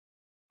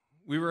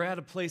We were at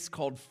a place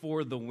called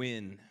For the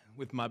Win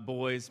with my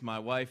boys, my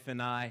wife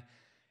and I,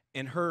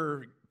 and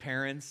her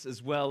parents,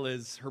 as well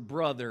as her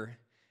brother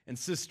and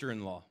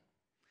sister-in-law.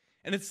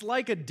 And it's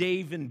like a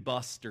Dave and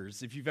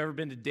Buster's. If you've ever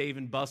been to Dave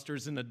and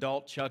Buster's, an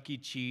adult Chuck E.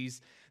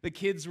 Cheese, the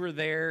kids were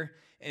there,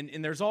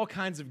 and there's all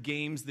kinds of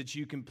games that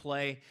you can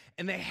play,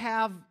 and they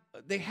have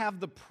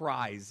the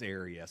prize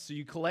area. So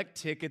you collect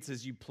tickets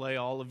as you play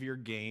all of your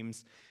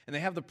games, and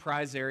they have the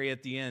prize area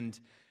at the end.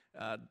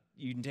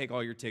 You can take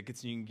all your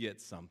tickets and you can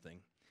get something.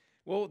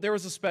 Well, there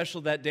was a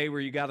special that day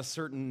where you got a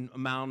certain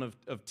amount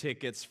of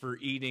tickets for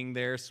eating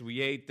there, so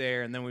we ate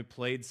there, and then we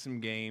played some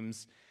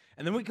games,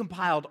 and then we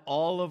compiled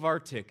all of our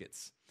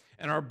tickets,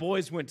 and our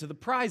boys went to the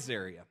prize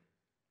area,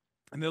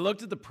 and they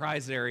looked at the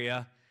prize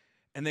area,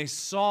 and they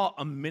saw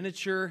a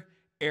miniature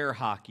air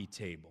hockey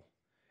table,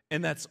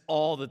 and that's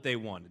all that they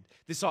wanted.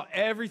 They saw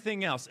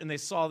everything else, and they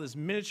saw this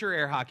miniature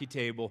air hockey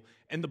table,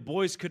 and the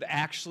boys could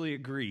actually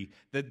agree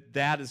that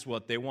that is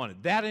what they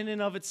wanted. That in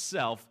and of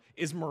itself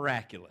is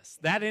miraculous.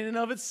 That in and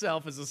of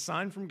itself is a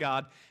sign from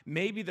God.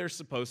 Maybe they're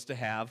supposed to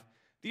have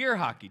the air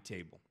hockey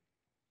table.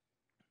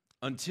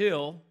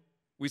 Until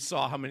we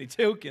saw how many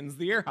tokens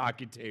the air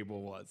hockey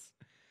table was.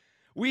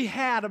 We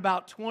had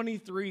about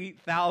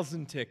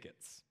 23,000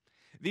 tickets.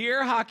 The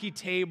air hockey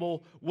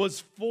table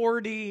was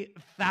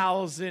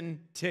 40,000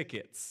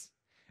 tickets.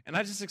 And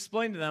I just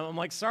explained to them, I'm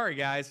like, sorry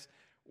guys,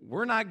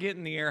 we're not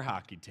getting the air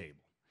hockey table.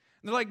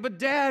 And they're like, but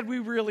Dad, we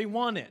really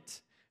want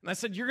it. And I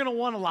said, you're going to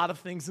want a lot of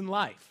things in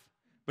life,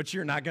 but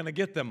you're not going to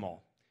get them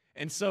all.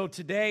 And so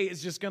today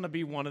is just going to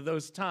be one of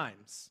those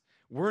times.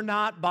 We're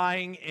not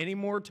buying any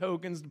more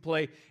tokens to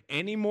play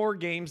any more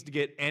games to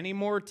get any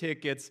more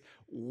tickets.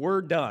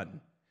 We're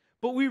done.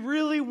 But we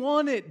really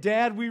want it,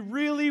 Dad. We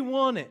really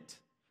want it.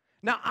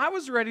 Now, I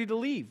was ready to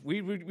leave.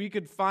 We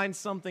could find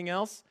something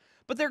else.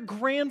 But their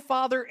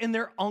grandfather and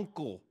their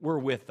uncle were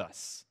with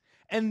us.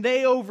 And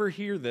they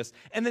overhear this.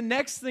 And the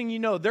next thing you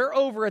know, they're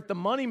over at the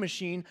money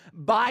machine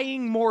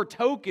buying more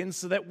tokens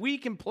so that we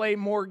can play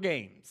more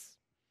games.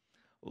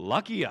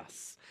 Lucky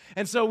us.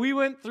 And so we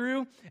went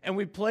through and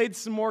we played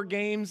some more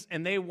games,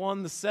 and they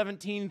won the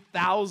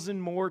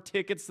 17,000 more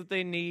tickets that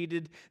they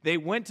needed. They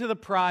went to the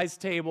prize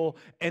table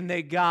and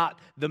they got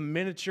the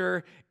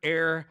miniature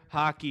air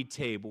hockey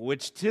table,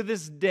 which to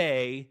this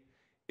day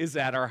is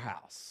at our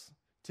house.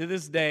 To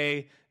this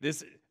day,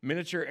 this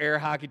miniature air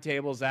hockey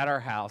table is at our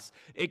house.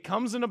 It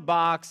comes in a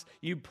box.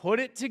 You put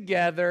it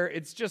together.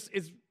 It's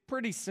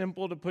pretty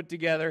simple to put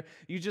together.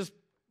 You just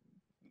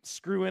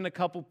screw in a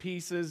couple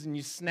pieces and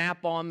you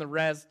snap on the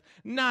rest.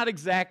 Not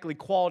exactly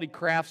quality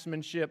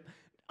craftsmanship.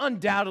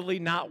 Undoubtedly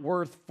not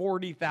worth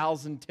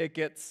 40,000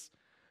 tickets.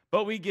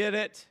 But we get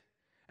it.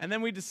 And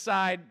then we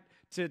decide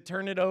to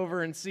turn it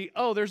over and see,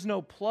 oh, there's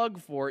no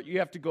plug for it. You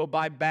have to go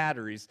buy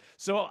batteries.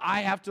 So I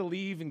have to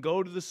leave and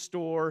go to the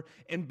store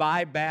and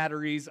buy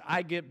batteries.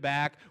 I get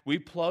back. We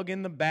plug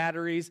in the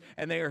batteries,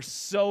 and they are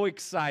so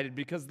excited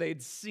because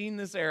they'd seen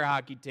this air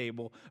hockey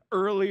table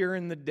earlier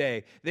in the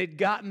day. They'd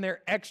gotten their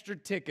extra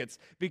tickets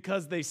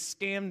because they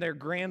scammed their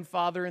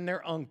grandfather and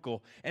their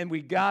uncle. And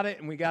we got it,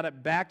 and we got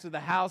it back to the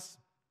house.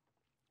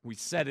 We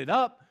set it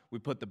up. We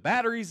put the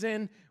batteries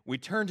in. We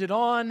turned it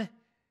on.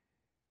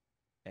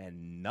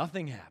 And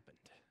nothing happened.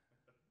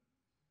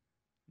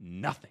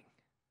 Nothing.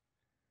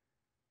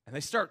 And they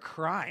start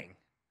crying,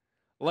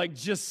 like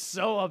just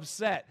so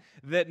upset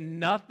that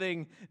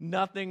nothing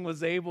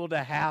was able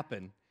to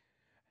happen.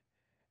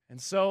 And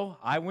so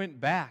I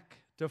went back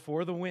to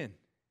For the Win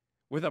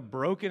with a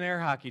broken air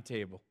hockey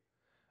table.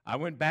 I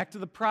went back to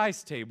the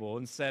prize table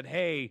and said,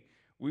 hey,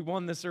 we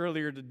won this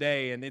earlier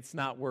today and it's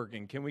not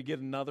working. Can we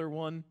get another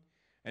one?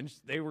 And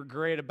they were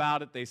great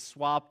about it. They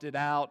swapped it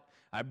out.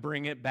 I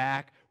bring it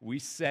back, we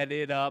set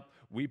it up,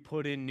 we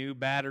put in new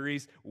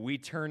batteries, we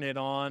turn it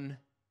on,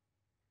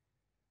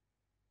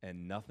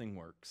 and nothing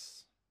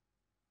works.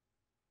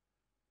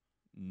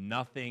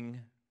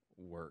 Nothing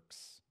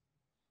works.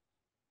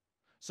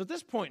 So at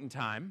this point in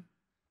time,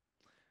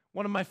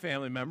 one of my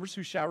family members,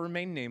 who shall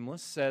remain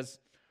nameless, says,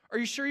 are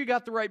you sure you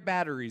got the right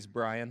batteries,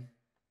 Brian?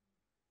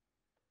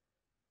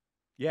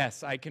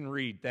 Yes, I can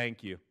read,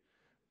 thank you.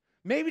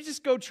 Maybe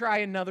just go try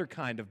another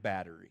kind of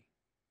battery.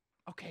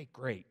 Okay,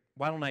 great.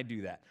 Why don't I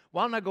do that?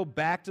 Why don't I go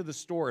back to the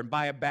store and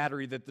buy a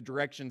battery that the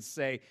directions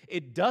say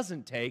it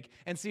doesn't take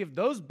and see if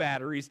those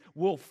batteries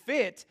will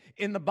fit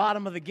in the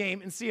bottom of the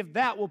game and see if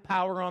that will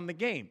power on the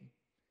game?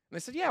 And they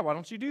said, yeah, why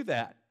don't you do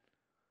that?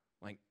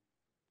 Like,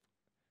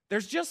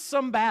 there's just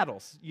some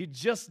battles you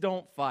just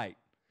don't fight.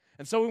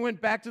 And so we went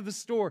back to the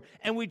store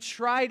and we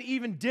tried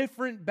even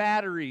different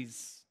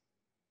batteries.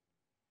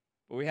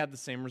 But we had the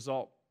same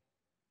result.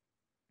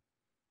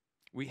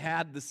 We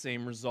had the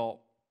same result.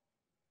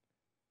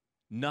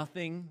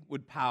 Nothing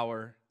would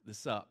power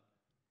this up.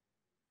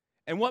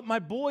 And what my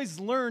boys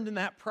learned in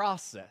that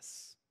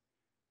process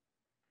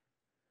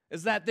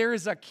is that there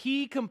is a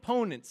key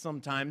component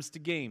sometimes to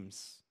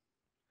games.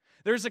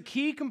 There's a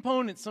key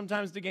component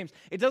sometimes to games.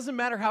 It doesn't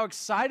matter how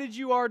excited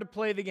you are to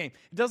play the game.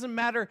 It doesn't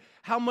matter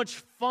how much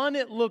fun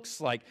it looks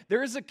like.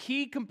 There is a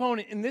key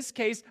component, in this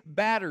case,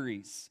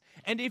 batteries.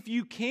 And if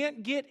you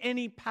can't get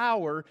any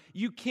power,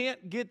 you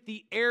can't get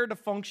the air to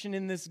function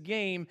in this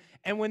game.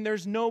 And when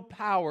there's no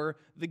power,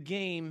 the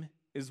game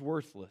is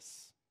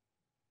worthless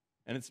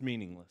and it's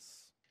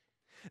meaningless.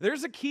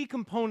 There's a key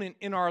component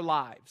in our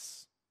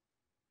lives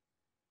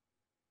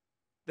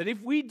that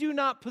if we do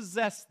not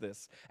possess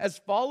this, as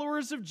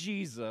followers of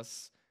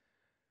Jesus,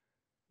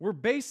 we're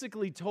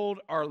basically told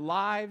our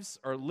lives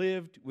are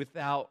lived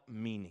without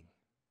meaning.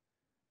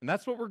 And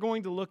that's what we're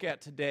going to look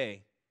at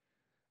today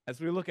as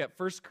we look at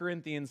 1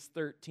 Corinthians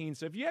 13.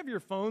 So if you have your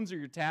phones or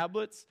your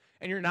tablets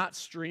and you're not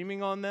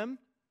streaming on them,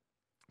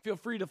 feel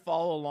free to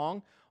follow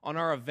along on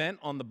our event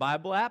on the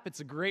Bible app. It's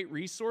a great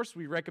resource.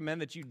 We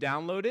recommend that you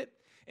download it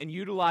and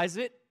utilize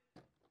it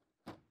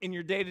in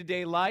your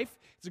day-to-day life.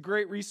 It's a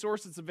great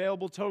resource. It's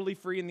available totally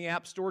free in the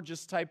App Store.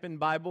 Just type in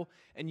Bible,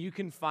 and you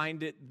can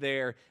find it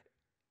there.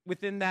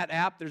 Within that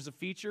app, there's a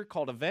feature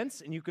called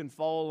Events, and you can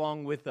follow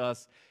along with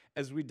us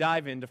as we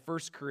dive into 1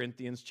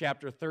 Corinthians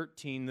chapter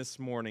 13 this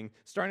morning,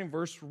 starting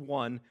verse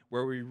 1,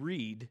 where we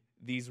read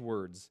these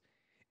words.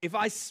 If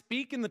I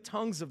speak in the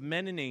tongues of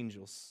men and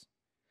angels,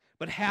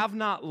 but have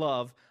not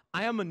love,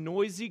 I am a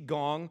noisy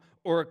gong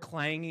or a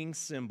clanging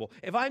cymbal.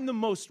 If I'm the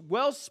most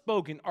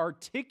well-spoken,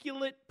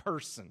 articulate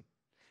person,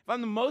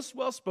 that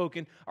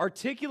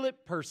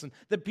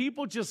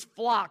people just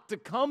flock to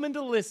come and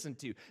to listen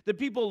to, that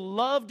people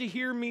love to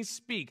hear me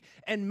speak.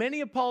 And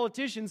many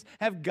politicians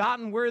have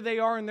gotten where they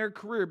are in their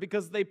career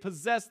because they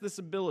possess this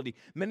ability.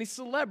 Many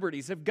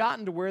celebrities have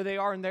gotten to where they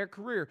are in their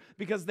career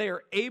because they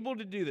are able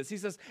to do this. He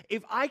says,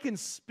 if I can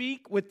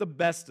speak with the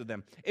best of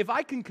them, if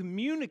I can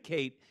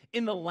communicate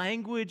in the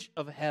language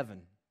of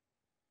heaven,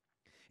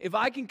 if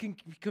I can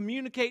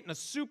communicate in a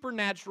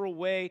supernatural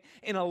way,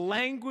 in a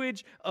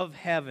language of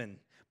heaven,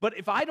 but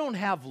if I don't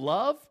have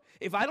love,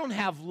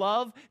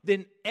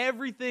 then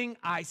everything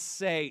I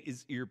say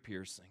is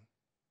ear-piercing.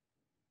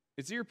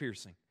 It's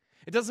ear-piercing.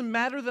 It doesn't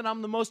matter that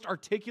I'm the most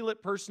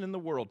articulate person in the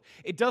world.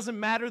 It doesn't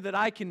matter that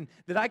I can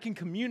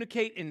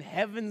communicate in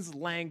heaven's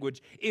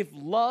language. If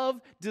love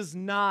does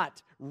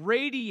not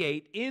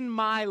radiate in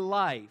my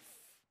life,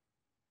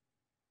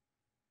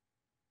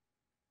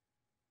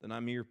 then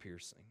I'm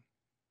ear-piercing.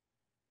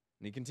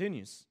 And he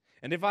continues,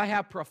 and if I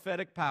have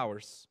prophetic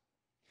powers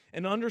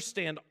and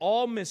understand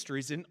all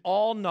mysteries and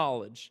all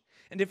knowledge,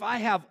 and if I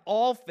have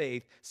all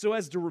faith so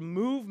as to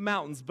remove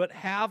mountains but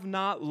have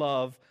not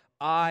love,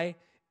 I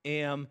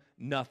am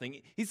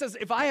nothing. He says,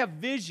 if I have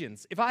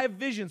visions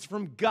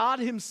from God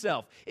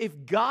himself,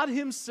 if God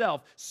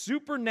himself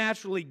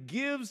supernaturally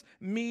gives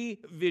me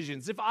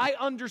visions, if I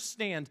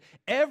understand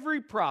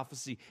every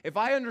prophecy, if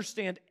I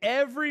understand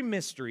every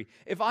mystery,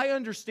 if I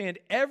understand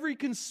every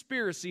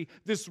conspiracy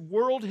this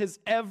world has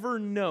ever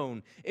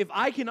known, if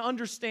I can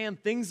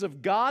understand things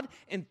of God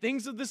and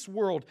things of this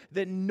world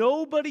that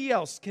nobody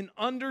else can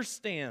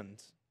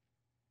understand,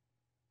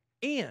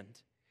 and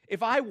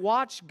if I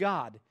watch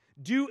God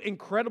do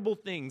incredible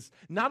things,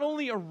 not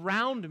only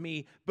around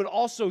me, but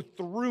also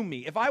through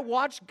me. If I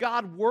watch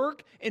God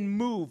work and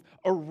move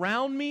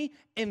around me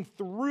and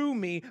through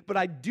me, but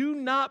I do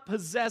not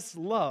possess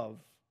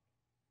love,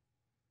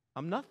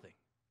 I'm nothing.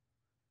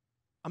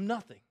 I'm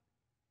nothing.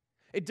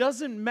 It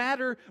doesn't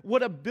matter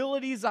what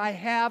abilities I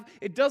have.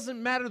 It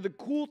doesn't matter the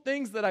cool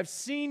things that I've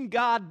seen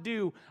God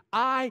do.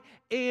 I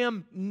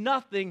am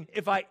nothing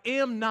if I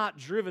am not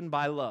driven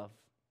by love.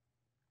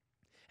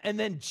 And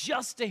then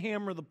just to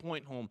hammer the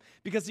point home,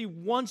 because he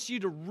wants you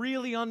to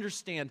really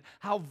understand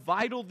how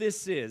vital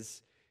this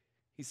is,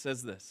 he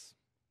says this,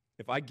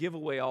 if I give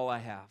away all I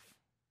have,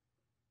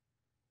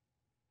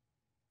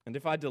 and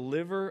if I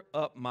deliver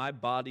up my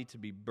body to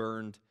be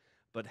burned,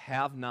 but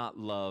have not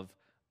love,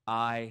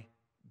 I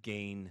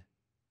gain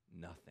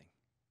nothing.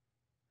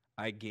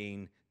 I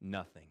gain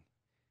nothing.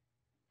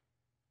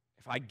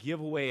 If I give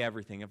away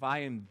everything, if I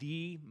am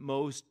the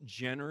most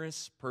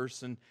generous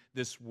person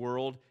this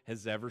world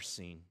has ever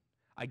seen,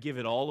 I give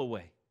it all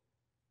away.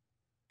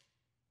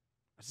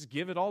 I just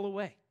give it all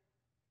away.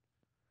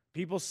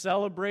 People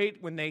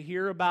celebrate when they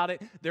hear about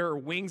it. There are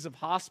wings of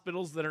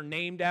hospitals that are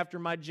named after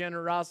my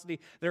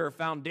generosity. There are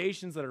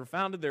foundations that are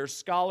founded. There are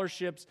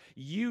scholarships.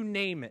 You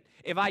name it.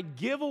 If I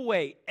give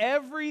away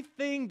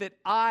everything that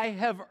I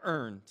have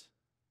earned,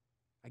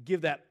 I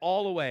give that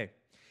all away.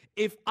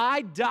 If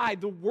I die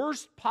the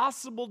worst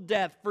possible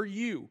death for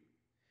you,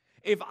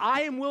 if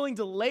I am willing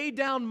to lay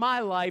down my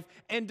life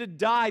and to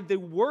die the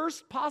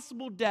worst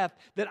possible death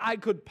that I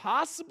could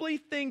possibly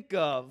think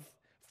of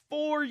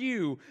for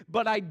you,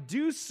 but I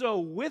do so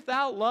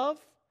without love,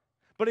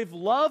 but if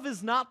love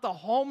is not the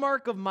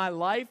hallmark of my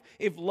life,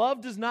 if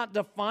love does not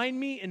define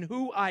me and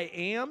who I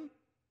am,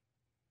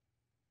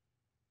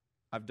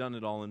 I've done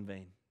it all in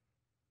vain.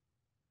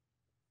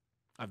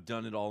 I've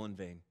done it all in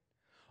vain.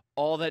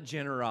 All that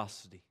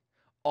generosity,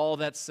 all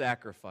that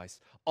sacrifice,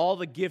 all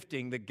the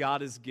gifting that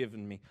God has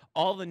given me,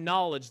 all the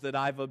knowledge that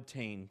I've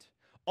obtained,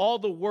 all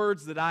the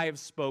words that I have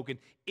spoken,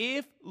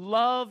 if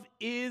love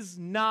is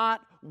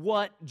not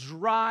what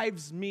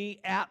drives me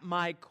at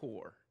my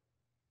core,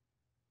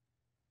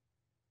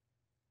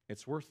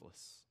 it's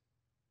worthless.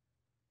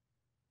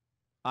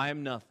 I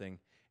am nothing,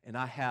 and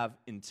I have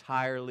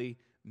entirely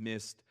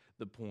missed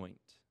the point.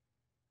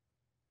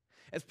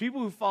 As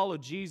people who follow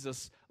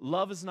Jesus,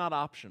 love is not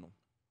optional.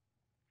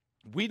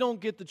 We don't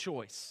get the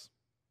choice.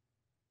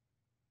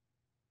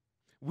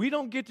 We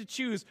don't get to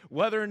choose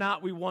whether or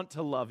not we want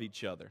to love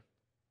each other.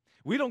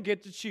 We don't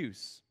get to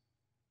choose.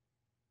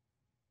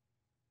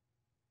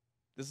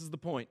 This is the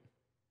point.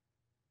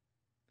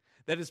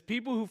 That as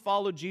people who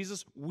follow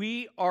Jesus,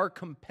 we are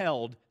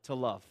compelled to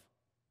love.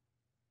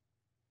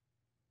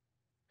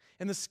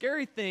 And the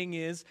scary thing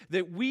is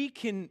that we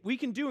can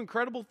do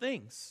incredible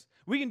things.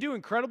 We can do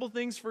incredible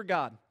things for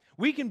God.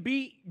 We can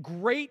be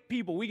great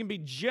people. We can be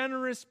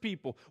generous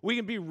people. We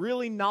can be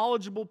really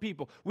knowledgeable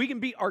people. We can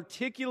be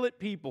articulate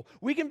people.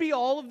 We can be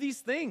all of these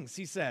things,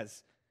 he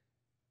says.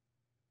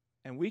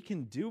 And we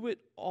can do it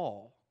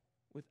all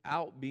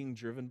without being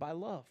driven by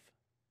love.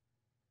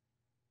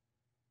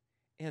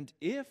 And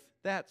if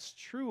that's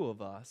true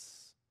of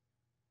us,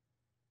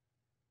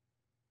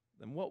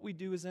 then what we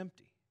do is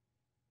empty.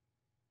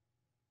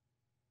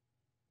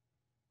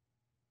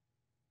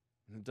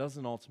 And it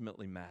doesn't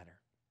ultimately matter.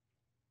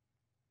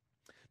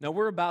 Now,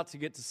 we're about to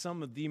get to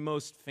some of the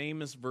most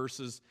famous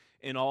verses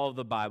in all of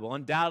the Bible.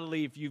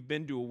 Undoubtedly, if you've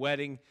been to a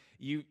wedding,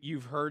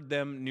 you've heard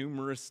them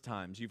numerous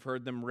times. You've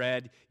heard them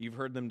read. You've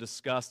heard them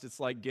discussed.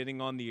 It's like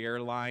getting on the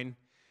airline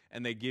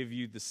and they give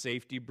you the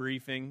safety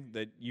briefing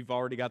that you've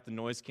already got the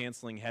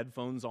noise-canceling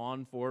headphones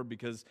on for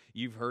because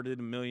you've heard it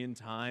a million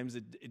times.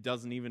 It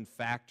doesn't even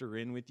factor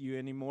in with you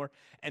anymore.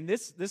 And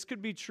this could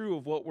be true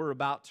of what we're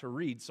about to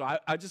read. So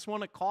I just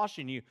want to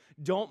caution you,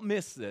 don't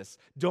miss this.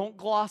 Don't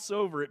gloss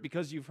over it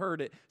because you've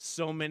heard it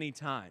so many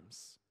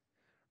times.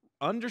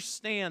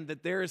 Understand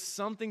that there is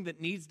something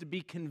that needs to be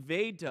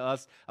conveyed to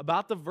us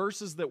about the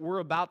verses that we're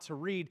about to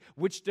read,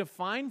 which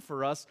define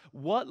for us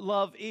what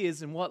love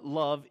is and what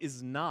love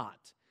is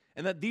not.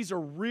 And that these are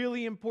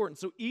really important.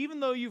 So even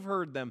though you've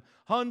heard them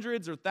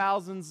hundreds or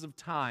thousands of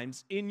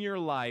times in your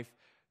life,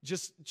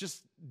 just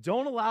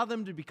don't allow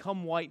them to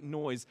become white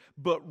noise,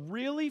 but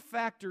really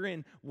factor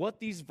in what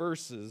these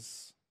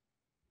verses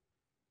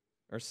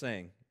are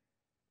saying.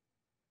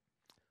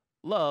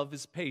 Love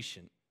is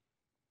patient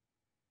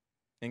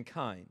and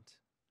kind.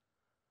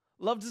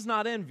 Love does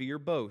not envy or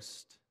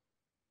boast.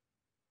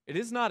 It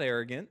is not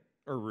arrogant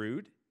or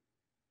rude.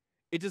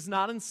 It does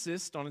not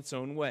insist on its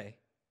own way.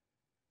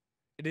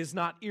 It is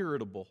not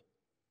irritable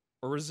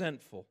or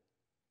resentful.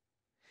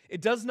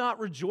 It does not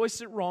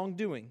rejoice at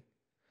wrongdoing,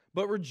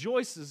 but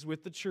rejoices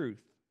with the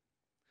truth.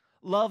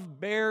 Love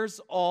bears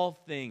all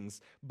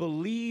things,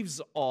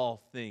 believes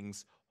all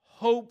things,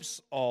 hopes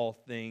all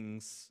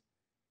things,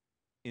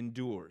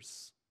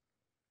 endures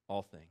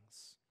all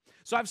things.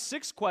 So I have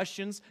 6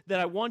 questions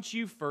that I want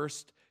you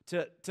first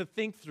to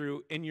think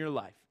through in your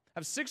life.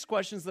 I have 6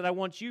 questions that I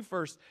want you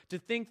first to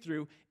think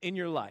through in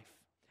your life.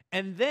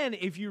 And then,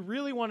 if you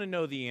really want to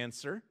know the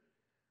answer,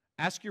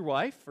 ask your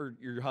wife or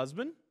your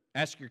husband,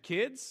 ask your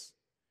kids,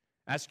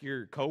 ask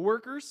your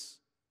coworkers.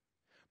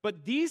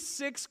 But these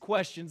 6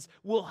 questions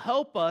will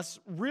help us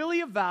really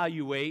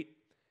evaluate,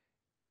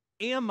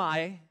 am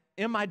I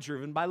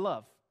driven by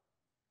love?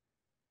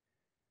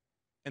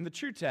 And the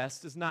true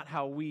test is not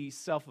how we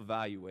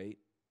self-evaluate,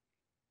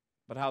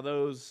 but how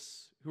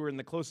those who are in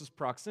the closest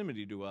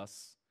proximity to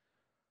us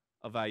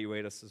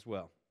evaluate us as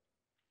well.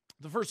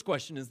 The first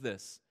question is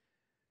this.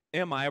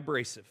 Am I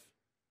abrasive?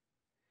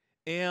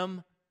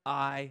 Am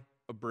I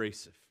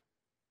abrasive?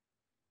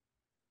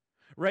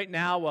 Right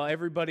now, while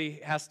everybody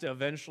has to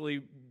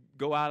eventually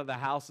go out of the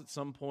house at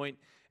some point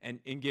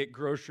and get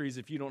groceries,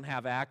 if you don't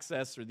have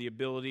access or the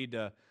ability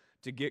to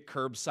get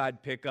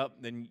curbside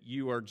pickup, then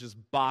you are just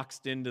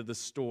boxed into the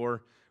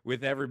store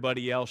with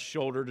everybody else,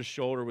 shoulder to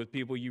shoulder with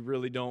people you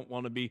really don't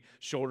want to be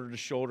shoulder to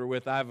shoulder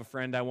with. I have a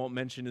friend, I won't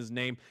mention his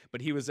name,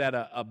 but he was at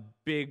a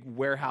big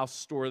warehouse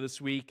store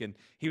this week, and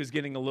he was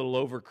getting a little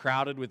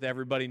overcrowded with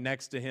everybody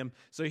next to him.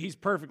 So he's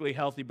perfectly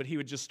healthy, but he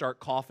would just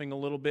start coughing a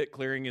little bit,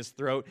 clearing his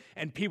throat,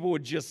 and people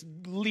would just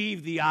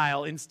leave the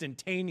aisle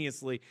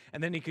instantaneously,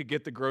 and then he could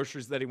get the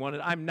groceries that he wanted.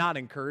 I'm not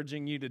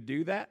encouraging you to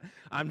do that.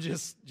 I'm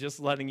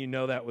just letting you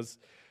know that was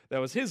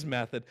his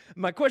method.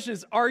 My question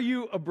is, are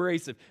you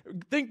abrasive?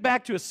 Think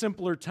back to a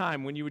simpler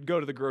time when you would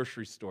go to the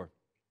grocery store.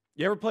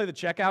 You ever play the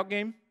checkout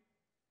game?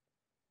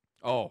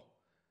 Oh,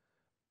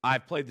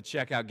 I've played the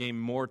checkout game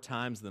more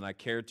times than I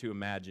care to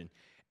imagine.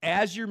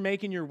 As you're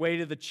making your way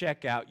to the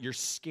checkout, you're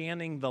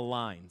scanning the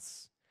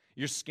lines.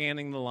 You're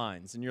scanning the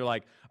lines, and you're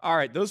like, all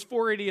right, those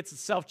 4 idiots at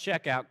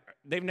self-checkout,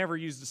 they've never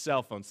used a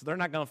cell phone, so they're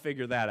not going to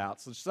figure that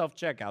out. So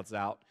self-checkout's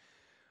out.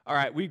 All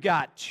right, we've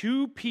got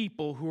 2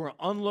 people who are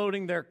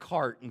unloading their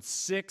cart in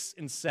 6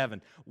 and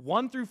 7.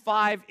 1 through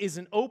 5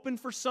 isn't open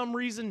for some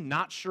reason,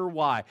 not sure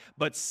why.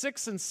 But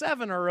 6 and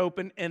 7 are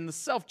open and the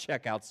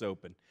self-checkout's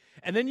open.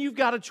 And then you've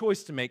got a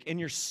choice to make and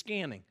you're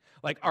scanning.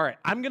 Like, all right,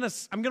 I'm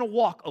gonna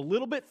walk a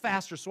little bit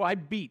faster so I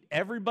beat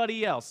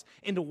everybody else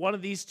into one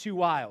of these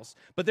two aisles.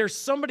 But there's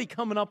somebody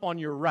coming up on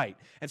your right.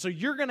 And so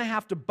you're gonna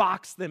have to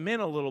box them in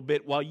a little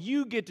bit while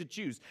you get to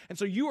choose. And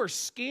so you are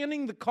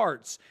scanning the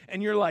carts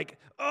and you're like,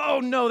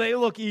 oh no, they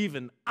look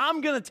even. I'm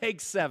gonna take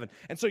 7.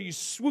 And so you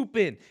swoop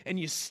in and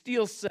you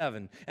steal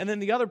 7. And then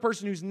the other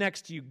person who's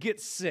next to you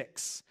gets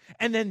 6.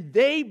 And then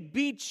they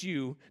beat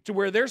you to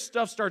where their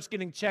stuff starts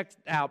getting checked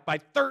out by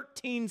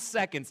 13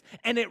 seconds.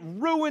 And it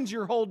ruins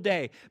your whole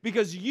day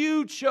because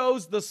you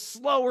chose the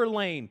slower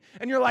lane.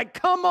 And you're like,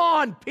 come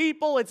on,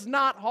 people, it's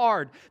not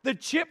hard. The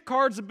chip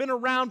cards have been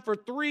around for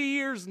 3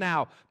 years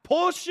now.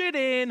 Push it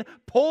in,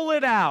 pull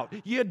it out.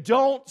 You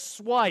don't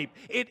swipe.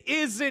 It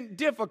isn't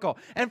difficult.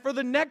 And for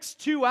the next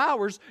 2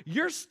 hours,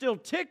 you're still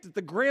ticked at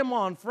the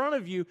grandma in front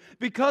of you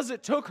because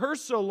it took her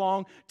so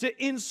long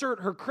to insert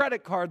her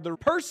credit card. The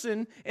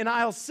person in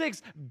aisle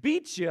 6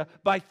 beat you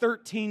by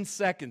 13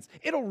 seconds.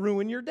 It'll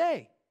ruin your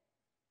day.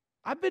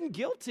 I've been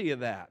guilty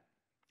of that.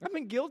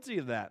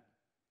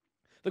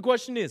 The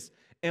question is,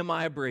 am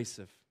I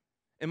abrasive?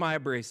 Am I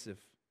abrasive?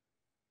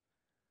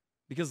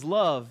 Because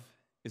love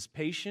is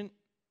patient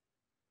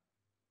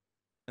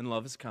and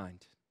love is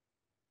kind.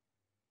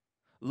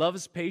 Love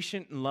is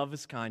patient and love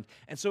is kind.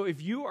 And so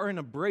if you are an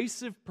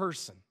abrasive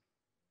person,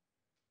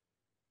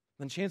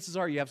 then chances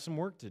are you have some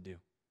work to do.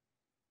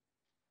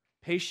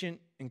 Patient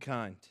and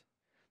kind.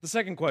 The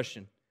second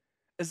question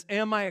is,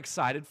 am I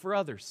excited for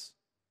others?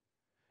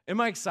 Am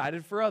I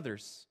excited for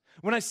others?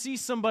 When I see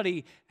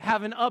somebody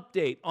have an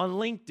update on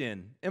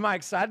LinkedIn, am I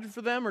excited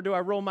for them or do I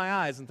roll my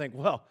eyes and think,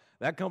 well,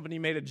 that company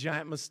made a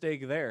giant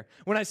mistake there?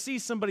 When I see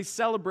somebody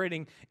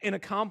celebrating an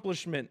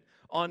accomplishment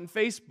on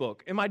Facebook,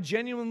 am I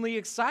genuinely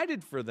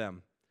excited for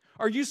them?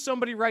 Are you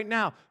somebody right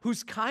now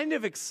who's kind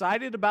of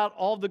excited about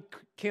all the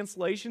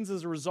cancellations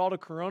as a result of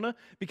Corona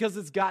because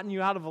it's gotten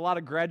you out of a lot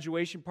of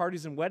graduation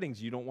parties and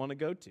weddings you don't want to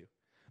go to?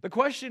 The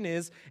question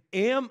is,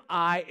 am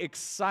I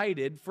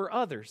excited for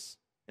others?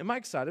 Am I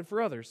excited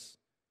for others?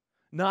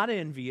 Not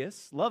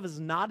envious. Love is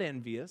not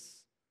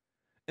envious,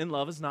 and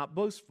love is not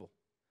boastful,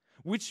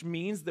 which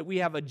means that we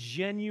have a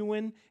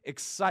genuine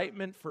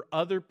excitement for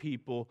other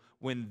people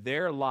when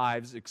their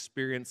lives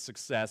experience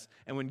success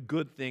and when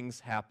good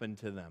things happen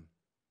to them.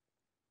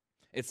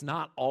 It's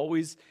not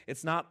always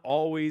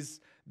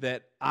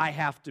that I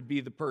have to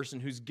be the person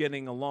who's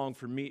getting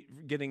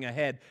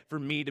ahead for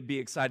me to be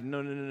excited.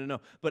 No.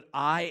 But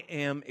I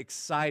am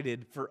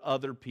excited for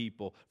other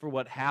people, for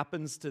what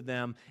happens to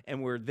them,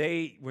 and where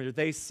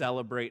they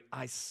celebrate,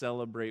 I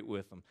celebrate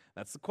with them.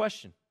 That's the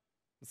question.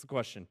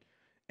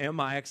 Am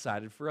I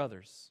excited for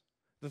others?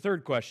 The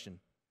third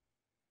question,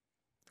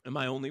 am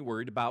I only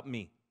worried about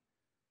me?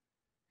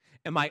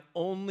 Am I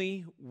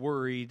only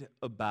worried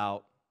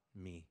about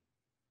me?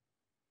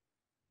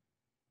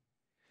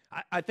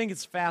 I think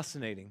it's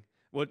fascinating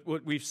what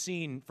we've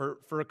seen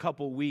for a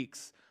couple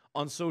weeks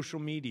on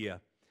social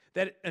media.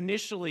 That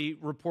initially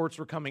reports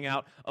were coming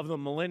out of the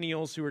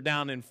millennials who were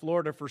down in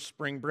Florida for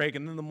spring break,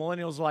 and then the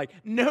millennials were like,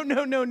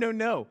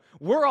 no.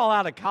 We're all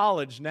out of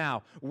college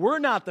now. We're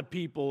not the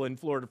people in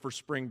Florida for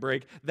spring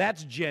break.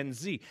 That's Gen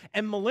Z.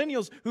 And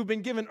millennials who've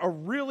been given a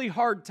really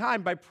hard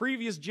time by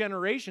previous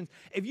generations,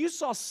 if you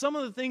saw some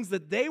of the things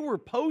that they were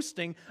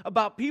posting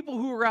about people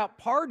who were out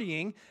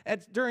partying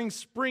during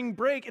spring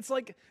break, it's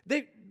like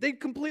they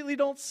completely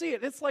don't see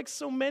it. It's like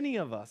so many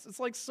of us.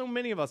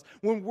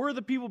 When we're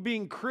the people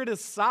being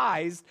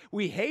criticized,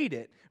 we hate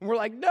it. And we're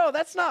like, no,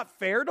 that's not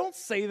fair. Don't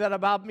say that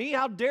about me.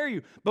 How dare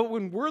you? But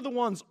when we're the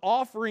ones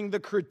offering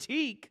the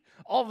critique,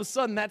 all of a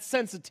sudden that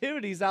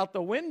sensitivity's out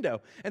the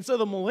window. And so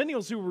the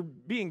millennials who were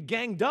being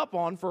ganged up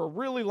on for a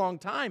really long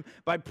time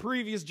by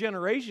previous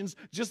generations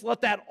just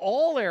let that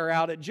all air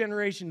out at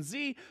Generation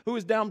Z, who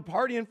is down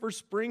partying for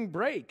spring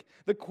break.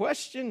 The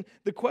question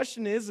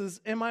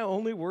is, am I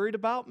only worried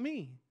about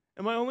me?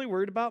 Am I only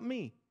worried about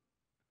me?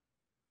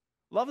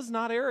 Love is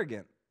not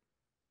arrogant.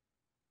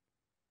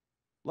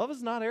 Love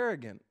is not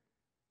arrogant.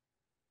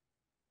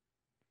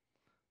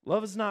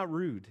 Love is not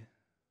rude.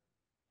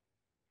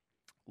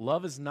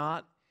 Love is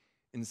not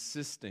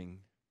insisting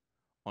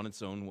on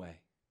its own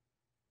way.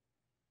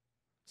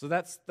 So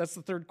that's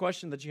the third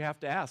question that you have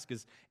to ask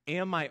is,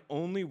 am I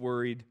only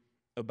worried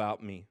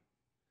about me?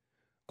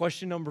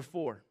 Question number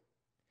 4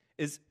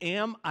 is,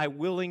 am I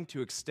willing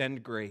to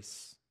extend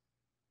grace?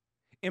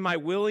 Am I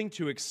willing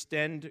to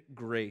extend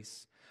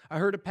grace? I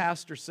heard a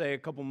pastor say a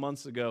couple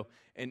months ago,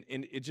 and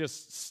it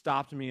just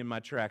stopped me in my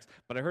tracks,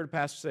 but I heard a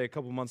pastor say a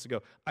couple months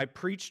ago, I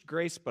preached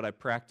grace, but I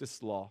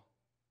practiced law.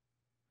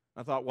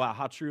 I thought, wow,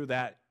 how true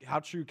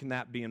can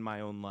that be in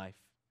my own life?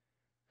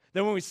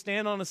 Then when we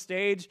stand on a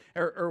stage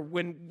or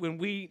when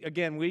we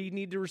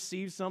need to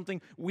receive something,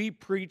 we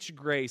preach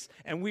grace.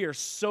 And we are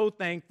so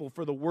thankful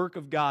for the work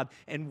of God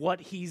and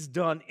what He's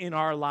done in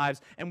our lives.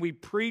 And we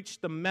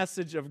preach the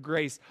message of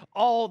grace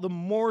all the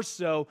more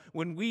so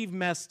when we've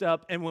messed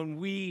up and when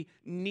we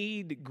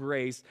need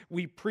grace.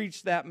 We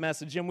preach that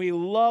message and we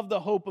love the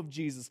hope of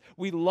Jesus.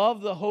 We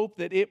love the hope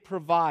that it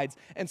provides.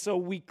 And so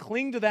we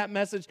cling to that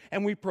message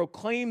and we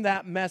proclaim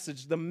that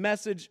message, the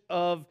message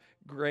of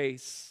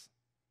grace.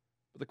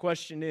 But the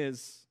question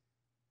is,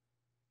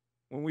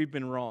 when we've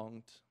been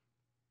wronged,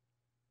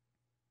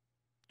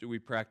 do we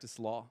practice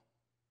law?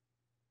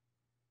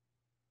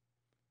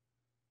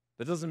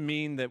 That doesn't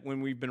mean that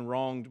when we've been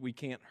wronged, we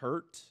can't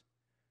hurt.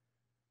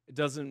 It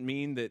doesn't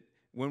mean that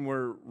when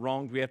we're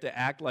wronged, we have to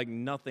act like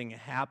nothing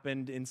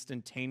happened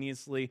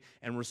instantaneously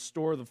and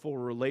restore the full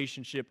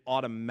relationship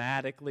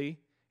automatically.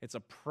 It's a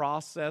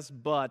process,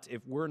 but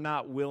if we're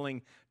not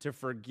willing to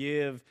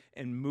forgive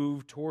and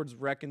move towards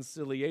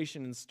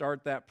reconciliation and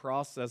start that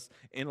process,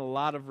 in a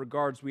lot of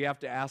regards, we have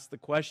to ask the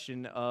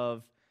question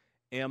of,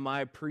 am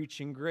I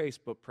preaching grace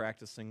but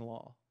practicing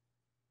law?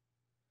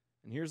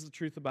 And here's the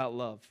truth about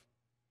love.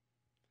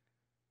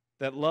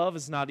 That love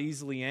is not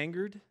easily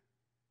angered.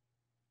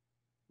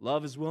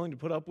 Love is willing to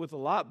put up with a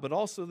lot, but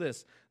also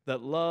this,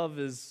 that love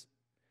is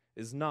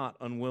not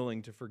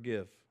unwilling to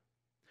forgive.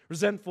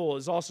 Resentful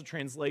is also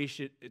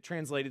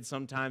translated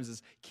sometimes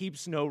as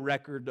keeps no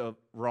record of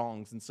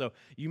wrongs. And so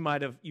you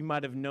might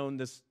have known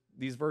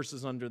these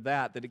verses under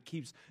that it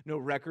keeps no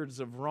records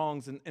of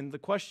wrongs. And the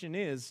question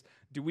is,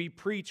 do we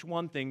preach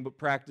one thing but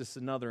practice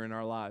another in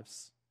our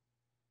lives?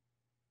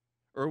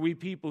 Or are we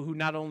people who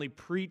not only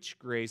preach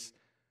grace,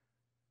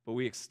 but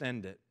we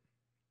extend it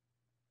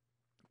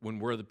when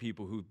we're the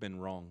people who've been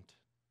wronged?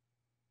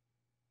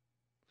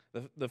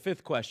 The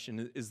fifth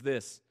question is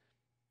this: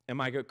 am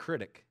I a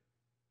critic?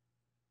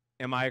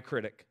 Am I a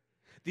critic?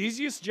 The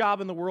easiest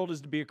job in the world is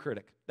to be a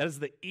critic. That is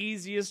the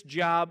easiest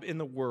job in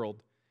the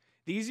world.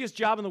 The easiest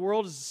job in the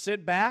world is to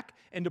sit back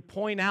and to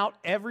point out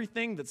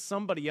everything that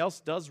somebody else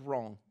does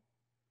wrong.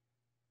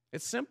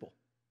 It's simple.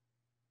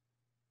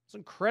 It's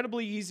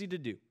incredibly easy to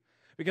do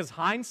because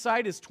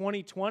hindsight is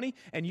 20/20,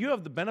 and you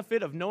have the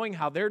benefit of knowing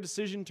how their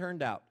decision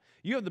turned out.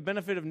 You have the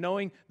benefit of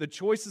knowing the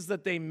choices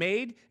that they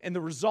made and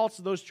the results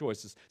of those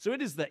choices. So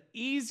it is the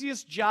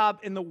easiest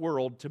job in the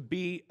world to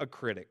be a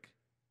critic.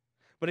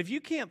 But if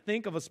you can't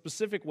think of a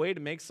specific way to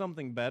make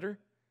something better,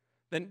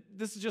 then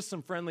this is just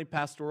some friendly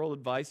pastoral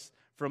advice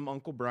from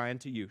Uncle Brian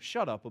to you.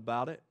 Shut up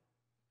about it.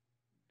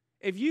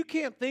 If you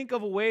can't think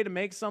of a way to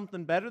make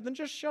something better, then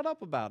just shut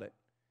up about it.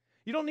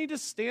 You don't need to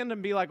stand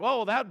and be like,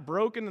 oh, that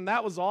broken and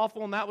that was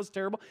awful and that was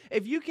terrible.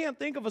 If you can't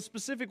think of a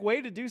specific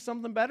way to do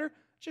something better,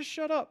 just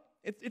shut up.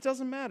 It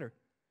doesn't matter.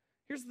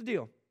 Here's the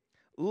deal.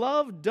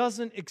 Love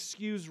doesn't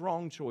excuse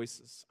wrong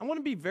choices. I want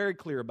to be very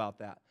clear about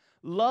that.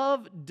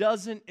 Love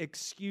doesn't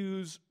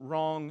excuse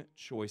wrong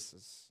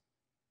choices.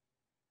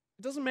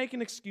 It doesn't make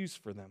an excuse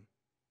for them.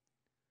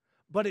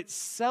 But it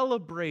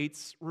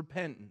celebrates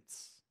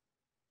repentance.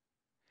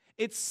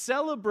 It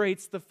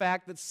celebrates the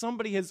fact that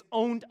somebody has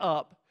owned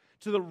up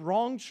to the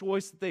wrong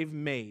choice that they've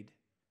made.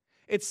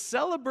 It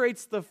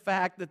celebrates the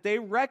fact that they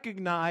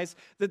recognize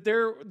that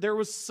there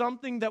was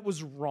something that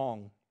was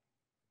wrong.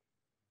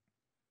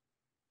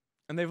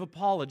 And they've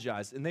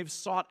apologized and they've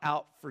sought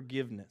out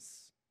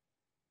forgiveness.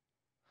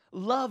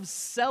 Love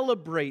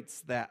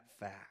celebrates that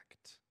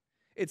fact.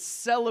 It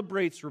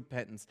celebrates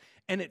repentance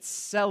and it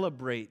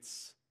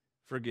celebrates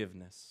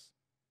forgiveness.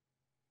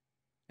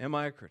 Am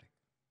I a critic?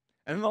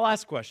 And then the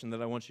last question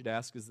that I want you to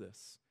ask is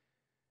this: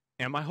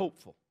 am I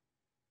hopeful?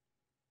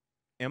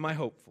 Am I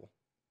hopeful?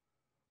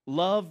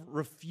 Love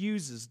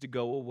refuses to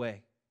go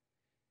away.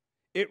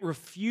 It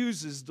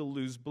refuses to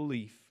lose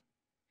belief.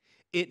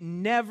 It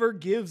never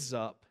gives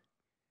up,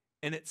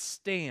 and it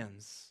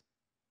stands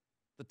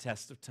the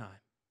test of time.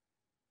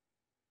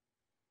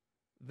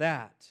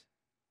 That's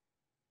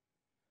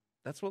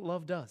what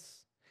love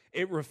does.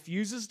 It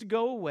refuses to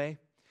go away.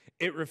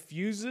 It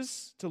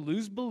refuses to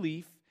lose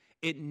belief.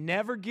 It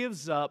never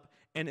gives up,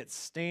 and it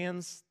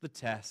stands the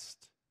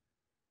test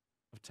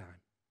of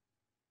time.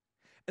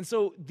 And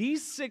so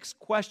these 6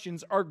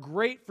 questions are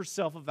great for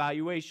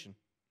self-evaluation.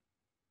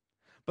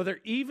 But they're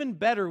even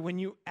better when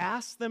you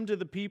ask them to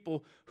the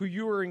people who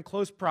you are in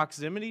close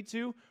proximity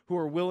to, who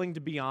are willing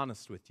to be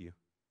honest with you.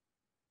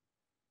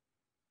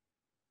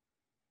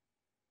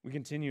 We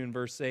continue in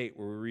verse 8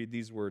 where we read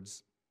these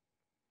words: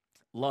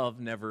 love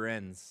never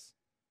ends.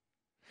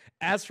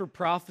 As for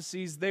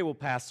prophecies, they will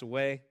pass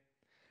away.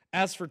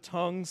 As for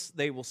tongues,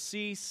 they will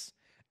cease.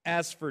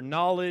 As for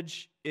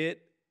knowledge,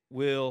 it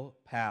will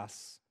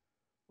pass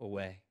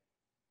away.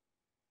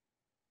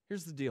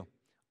 Here's the deal.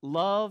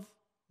 Love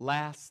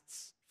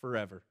lasts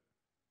forever.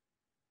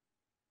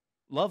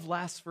 Love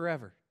lasts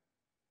forever.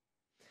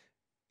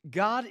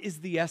 God is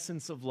the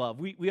essence of love.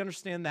 We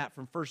understand that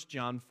from 1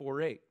 John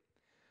 4:8.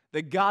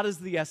 That God is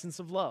the essence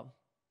of love.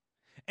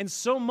 And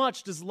so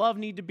much does love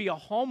need to be a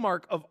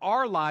hallmark of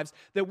our lives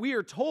that we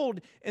are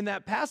told in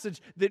that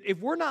passage that if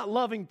we're not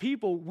loving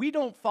people, we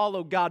don't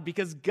follow God,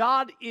 because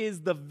God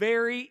is the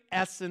very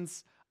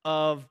essence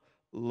of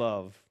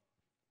love.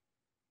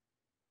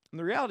 And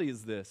the reality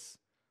is this: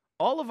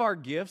 all of our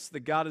gifts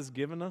that God has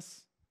given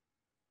us,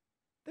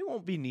 they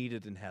won't be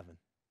needed in heaven.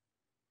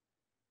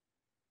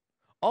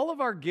 All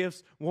of our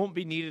gifts won't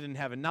be needed in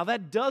heaven. Now,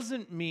 that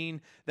doesn't mean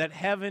that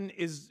heaven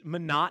is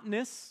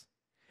monotonous.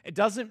 It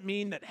doesn't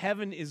mean that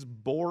heaven is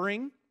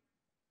boring.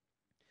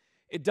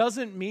 It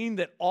doesn't mean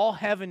that all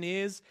heaven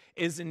is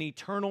an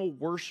eternal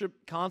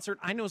worship concert.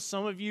 I know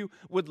some of you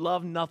would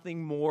love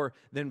nothing more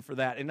than for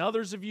that. And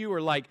others of you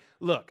are like,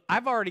 look,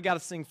 I've already got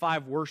to sing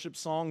 5 worship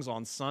songs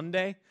on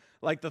Sunday.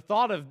 Like the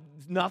thought of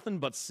nothing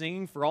but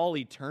singing for all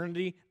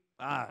eternity,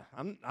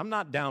 I'm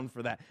not down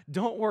for that.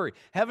 Don't worry.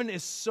 Heaven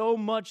is so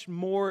much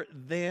more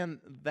than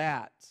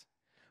that.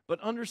 But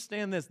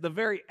understand this, the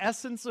very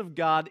essence of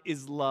God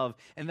is love,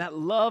 and that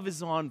love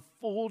is on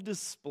full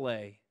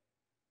display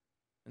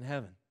in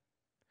heaven.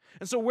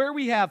 And so where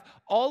we have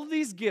all of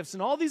these gifts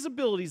and all these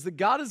abilities that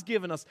God has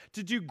given us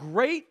to do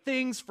great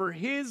things for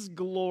His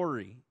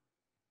glory,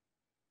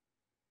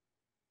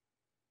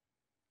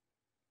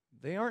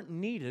 they aren't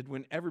needed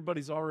when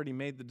everybody's already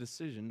made the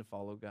decision to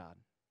follow God.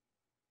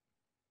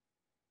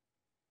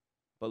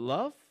 But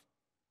love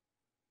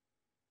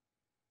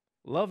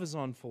is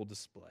on full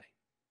display.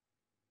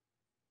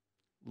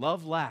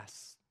 Love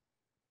lasts.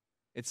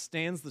 It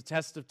stands the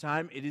test of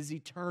time. It is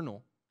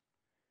eternal.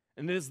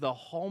 And it is the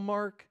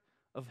hallmark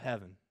of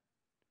heaven,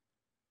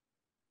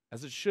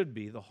 as it should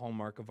be the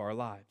hallmark of our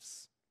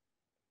lives.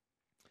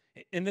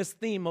 And this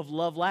theme of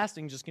love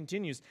lasting just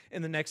continues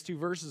in the next 2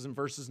 verses, in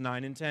verses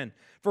 9 and 10.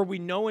 For we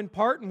know in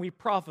part and we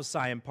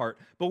prophesy in part,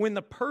 but when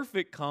the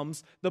perfect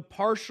comes, the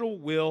partial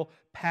will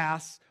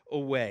pass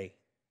away.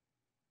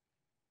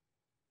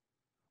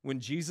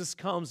 When Jesus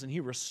comes and He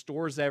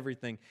restores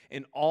everything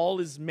and all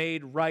is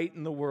made right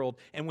in the world,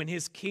 and when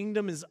His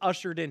kingdom is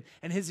ushered in,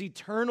 and His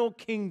eternal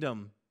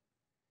kingdom,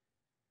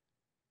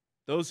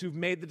 those who've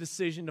made the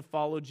decision to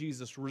follow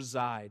Jesus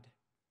reside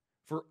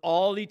for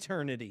all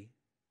eternity.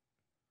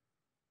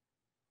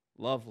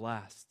 Love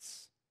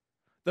lasts.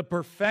 The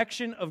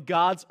perfection of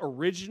God's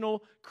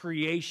original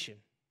creation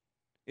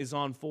is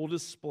on full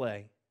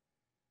display,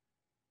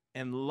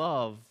 and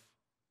love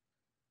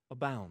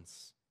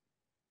abounds.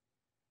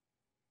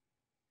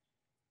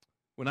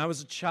 When I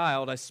was a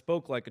child, I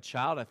spoke like a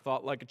child, I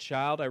thought like a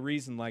child, I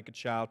reasoned like a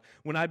child.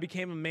 When I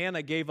became a man,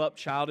 I gave up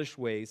childish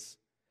ways.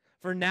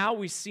 For now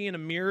we see in a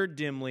mirror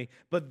dimly,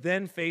 but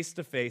then face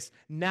to face.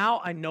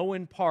 Now I know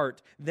in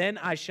part, then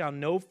I shall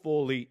know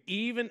fully,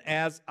 even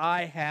as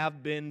I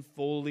have been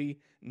fully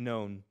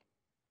known.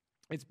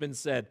 It's been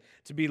said,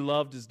 to be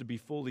loved is to be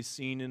fully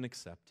seen and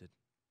accepted.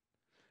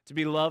 To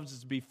be loved is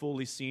to be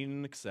fully seen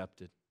and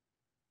accepted.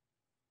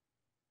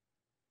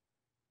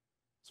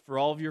 It's for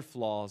all of your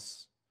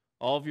flaws,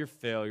 all of your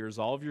failures,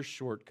 all of your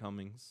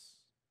shortcomings,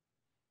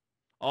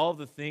 all of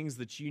the things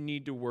that you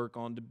need to work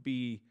on to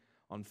be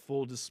on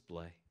full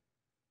display.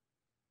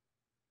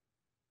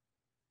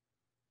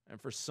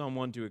 And for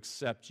someone to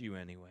accept you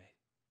anyway.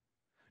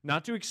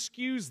 Not to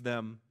excuse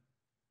them,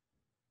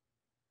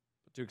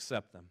 but to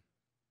accept them.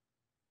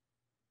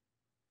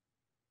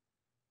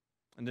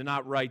 And to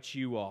not write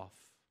you off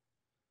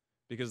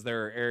because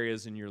there are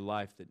areas in your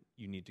life that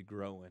you need to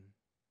grow in.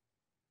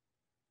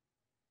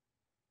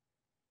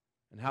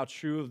 And how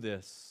true of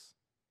this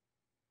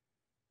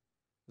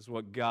is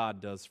what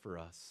God does for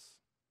us.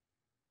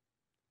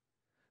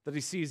 That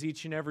He sees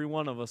each and every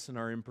one of us in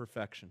our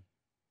imperfection.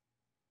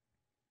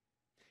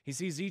 He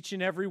sees each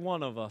and every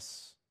one of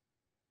us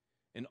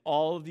in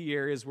all of the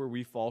areas where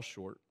we fall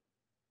short,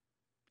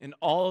 in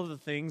all of the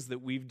things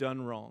that we've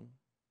done wrong.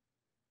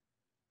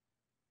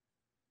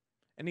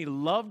 And He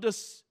loved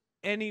us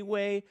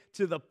anyway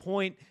to the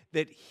point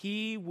that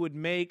He would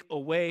make a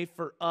way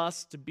for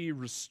us to be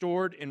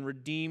restored and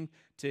redeemed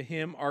to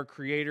Him, our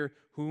Creator,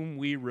 whom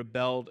we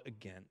rebelled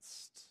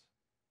against.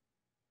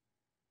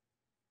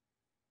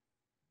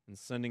 And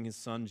sending His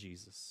Son,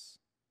 Jesus,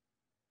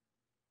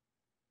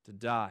 to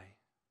die,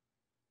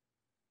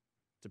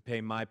 to pay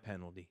my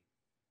penalty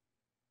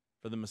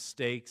for the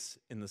mistakes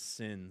and the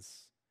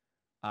sins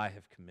I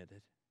have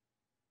committed.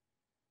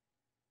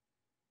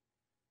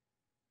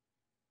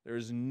 There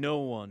is no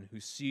one who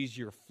sees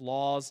your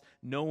flaws,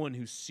 no one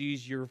who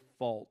sees your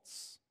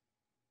faults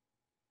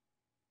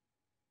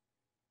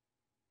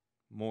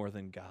more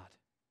than God.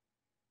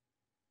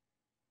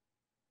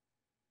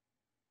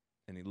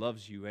 And He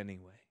loves you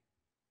anyway,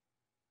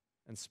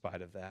 in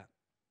spite of that.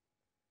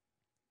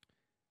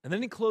 And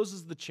then he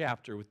closes the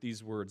chapter with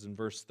these words in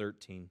verse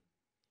 13.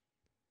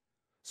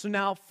 So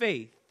now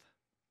faith,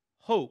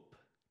 hope,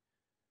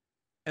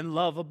 and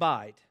love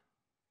abide.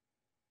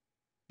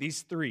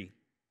 These 3.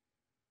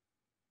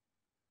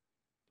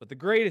 But the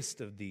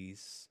greatest of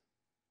these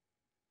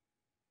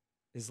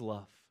is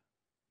love.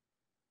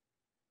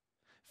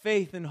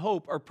 Faith and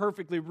hope are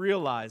perfectly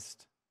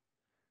realized,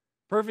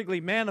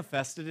 perfectly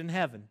manifested in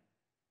heaven.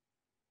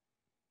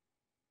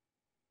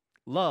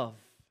 Love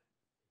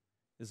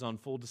is on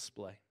full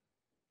display.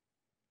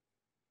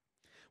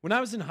 When I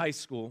was in high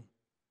school,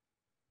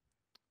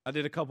 I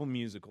did a couple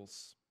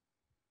musicals.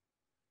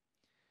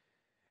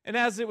 And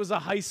as it was a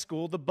high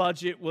school, the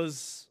budget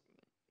was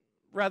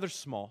rather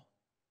small.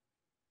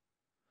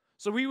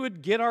 So we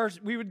would get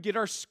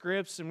our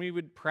scripts and we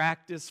would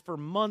practice for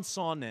months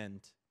on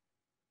end.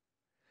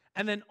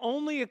 And then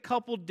only a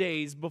couple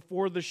days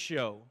before the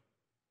show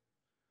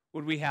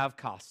would we have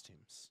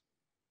costumes.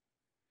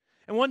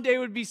 And one day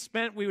would be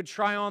spent, we would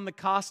try on the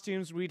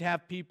costumes, we'd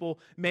have people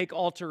make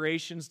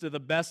alterations to the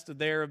best of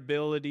their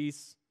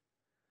abilities.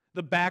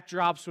 The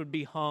backdrops would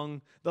be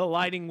hung, the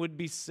lighting would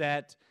be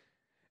set,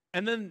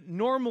 and then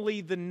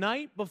normally the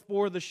night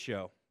before the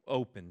show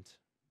opened,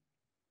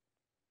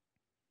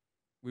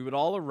 we would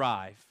all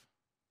arrive,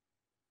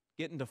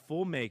 get into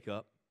full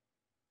makeup,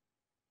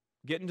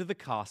 get into the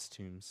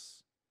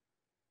costumes,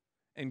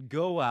 and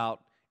go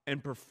out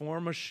and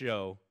perform a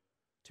show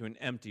to an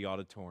empty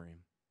auditorium.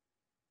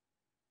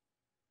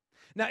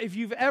 Now, if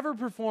you've ever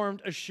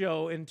performed a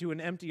show into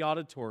an empty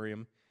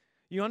auditorium,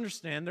 you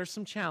understand there's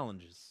some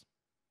challenges.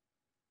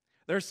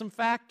 There's some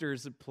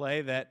factors at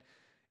play that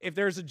if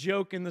there's a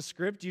joke in the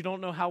script, you don't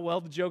know how well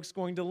the joke's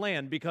going to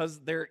land because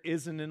there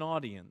isn't an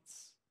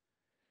audience.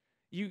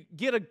 You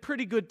get a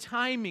pretty good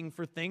timing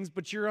for things,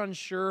 but you're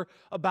unsure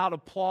about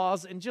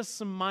applause and just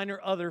some minor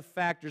other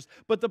factors.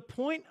 But the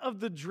point of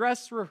the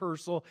dress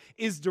rehearsal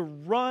is to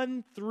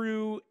run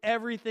through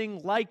everything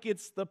like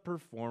it's the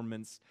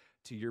performance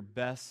to your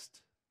best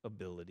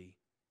ability,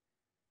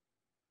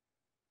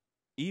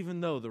 even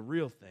though the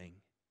real thing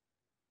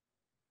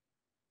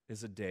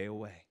is a day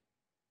away.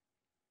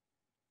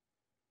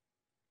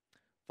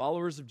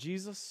 Followers of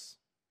Jesus,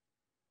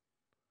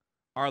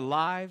 our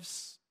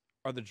lives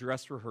are the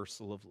dress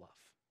rehearsal of love.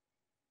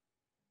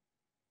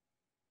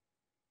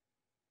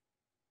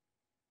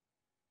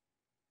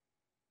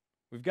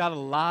 We've got a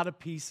lot of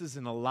pieces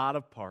and a lot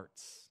of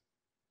parts.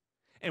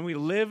 And we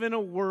live in a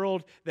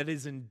world that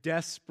is in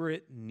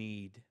desperate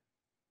need.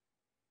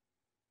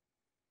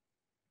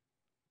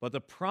 But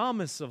the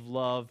promise of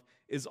love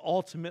is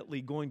ultimately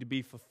going to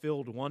be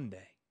fulfilled one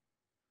day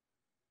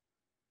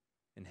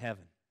in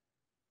heaven.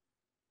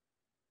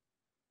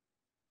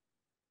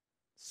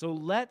 So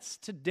let's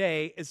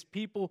today, as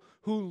people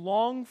who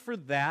long for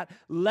that,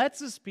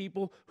 let's as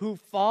people who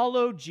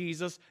follow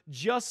Jesus,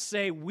 just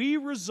say we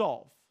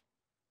resolve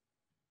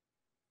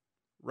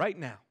right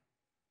now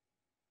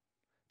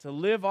to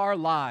live our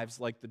lives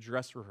like the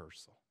dress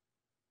rehearsal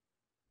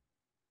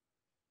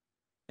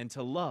and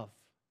to love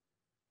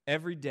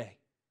every day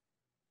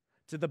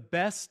to the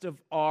best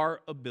of our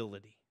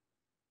ability,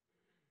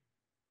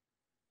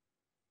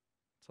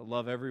 to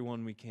love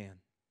everyone we can.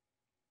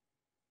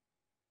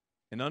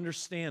 And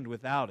understand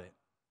without it,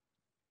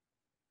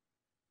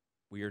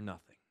 we are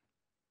nothing.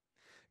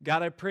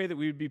 God, I pray that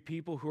we would be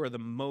people who are the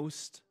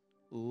most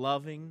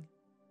loving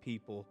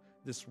people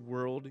this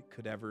world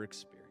could ever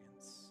experience.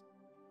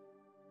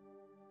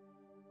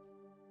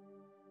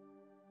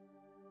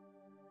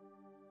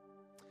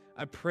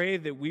 I pray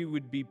that we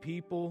would be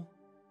people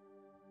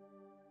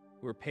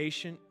who are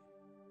patient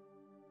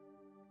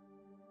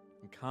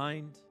and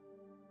kind,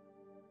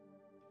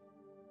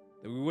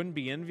 that we wouldn't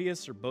be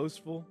envious or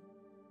boastful,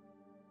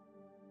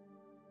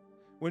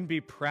 wouldn't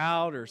be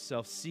proud or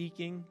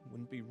self-seeking,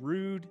 wouldn't be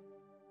rude,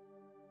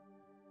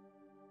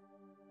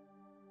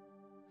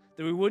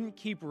 that we wouldn't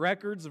keep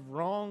records of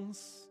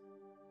wrongs,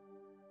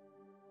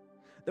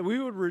 that we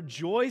would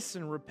rejoice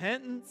in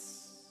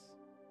repentance,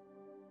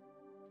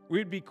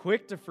 we'd be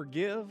quick to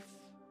forgive,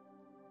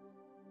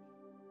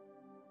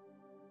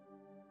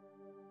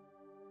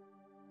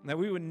 and that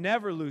we would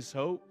never lose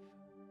hope.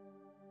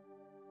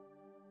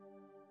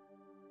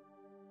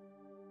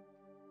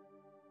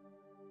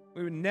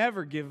 We would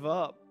never give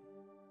up.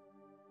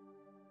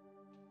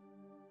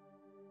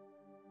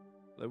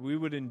 That we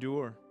would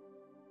endure.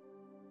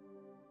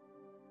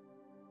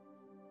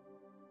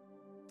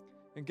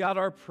 And God,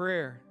 our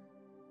prayer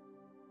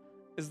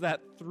is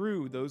that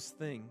through those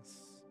things,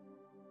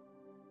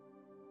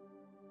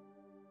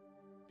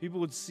 people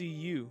would see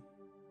you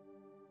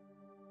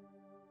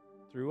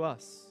through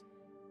us.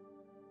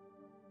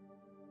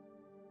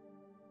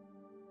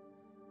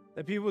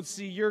 That people would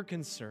see your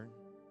concern,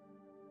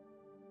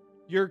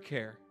 your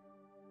care,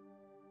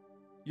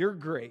 your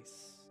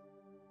grace,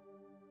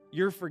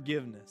 your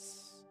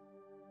forgiveness.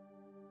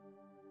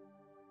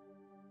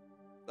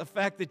 The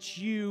fact that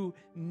you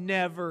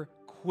never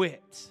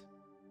quit.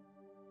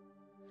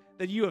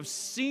 That you have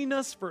seen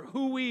us for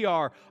who we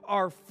are,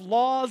 our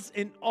flaws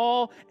and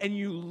all, and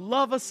you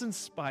love us in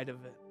spite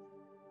of it.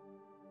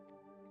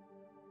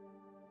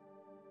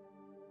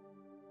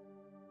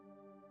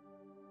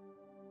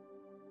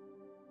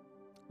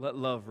 Let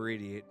love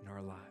radiate in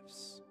our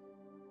lives.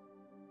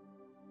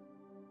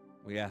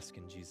 We ask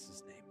in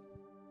Jesus' name.